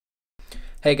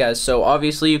Hey guys, so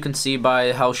obviously you can see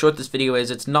by how short this video is,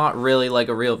 it's not really like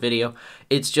a real video.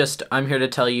 It's just, I'm here to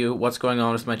tell you what's going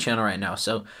on with my channel right now.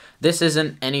 So this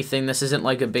isn't anything, this isn't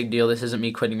like a big deal, this isn't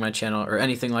me quitting my channel or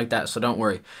anything like that, so don't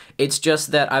worry. It's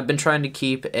just that I've been trying to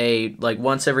keep a like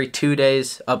once every 2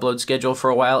 days upload schedule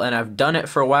for a while, and I've done it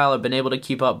for a while, I've been able to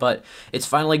keep up, but it's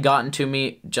finally gotten to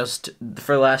me. Just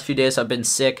for the last few days I've been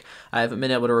sick, I haven't been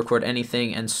able to record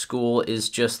anything, and school is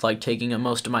just like taking up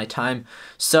most of my time.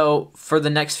 So for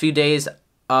the next few days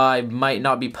I might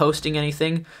not be posting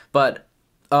anything, but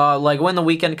like when the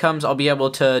weekend comes I'll be able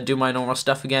to do my normal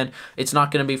stuff again. It's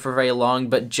not going to be for very long,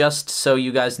 but just so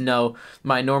you guys know,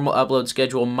 my normal upload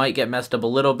schedule might get messed up a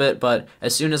little bit, but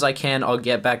as soon as I can I'll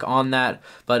get back on that.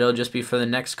 But it'll just be for the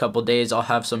next couple days. I'll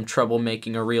have some trouble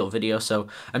making a real video, so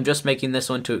I'm just making this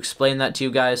one to explain that to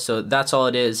you guys. So that's all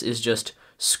it is just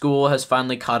school has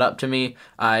finally caught up to me.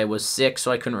 I was sick,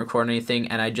 so I couldn't record anything,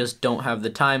 and I just don't have the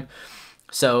time.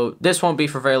 So this won't be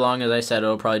for very long. As I said,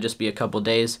 it'll probably just be a couple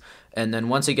days, and then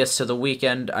once it gets to the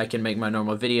weekend I can make my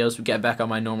normal videos, get back on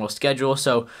my normal schedule.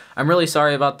 So I'm really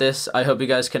sorry about this. I hope you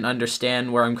guys can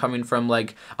understand where I'm coming from.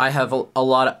 Like, I have a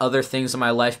lot of other things in my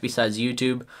life besides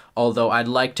YouTube, although I'd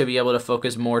like to be able to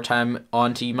focus more time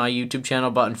onto my YouTube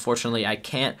channel, but unfortunately I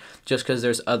can't just because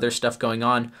there's other stuff going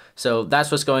on. So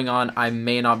that's what's going on. I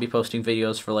may not be posting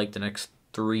videos for like the next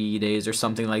 3 days or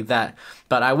something like that,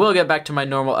 but I will get back to my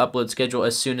normal upload schedule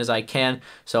as soon as I can.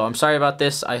 So I'm sorry about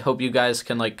this. I hope you guys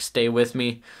can like stay with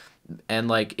me, and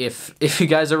like if you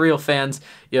guys are real fans,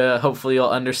 yeah, hopefully you'll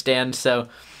understand. So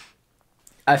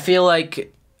I feel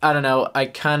like, I don't know,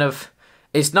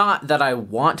 it's not that I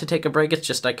want to take a break, it's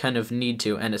just I kind of need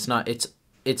to, and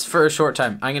it's for a short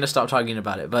time. I'm gonna stop talking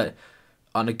about it. But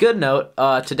on a good note,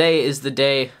 today is the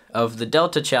day of the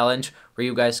Delta Challenge, where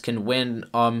you guys can win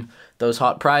those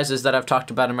hot prizes that I've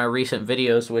talked about in my recent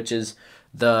videos, which is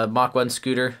the Mach 1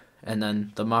 scooter and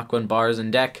then the Mach 1 bars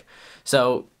and deck.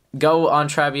 So go on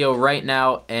Trabio right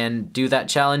now and do that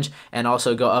challenge, and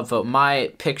also go upvote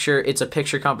my picture. It's a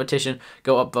picture competition.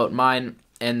 Go upvote mine,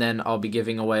 and then I'll be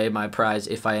giving away my prize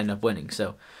if I end up winning.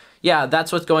 So yeah,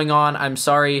 that's what's going on. I'm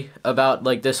sorry about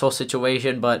like this whole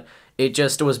situation, but it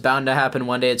just was bound to happen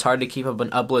one day. It's hard to keep up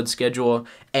an upload schedule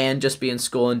and just be in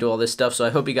school and do all this stuff. So I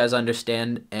hope you guys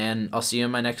understand, and I'll see you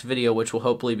in my next video, which will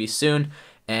hopefully be soon.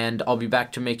 And I'll be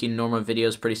back to making normal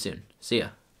videos pretty soon. See ya.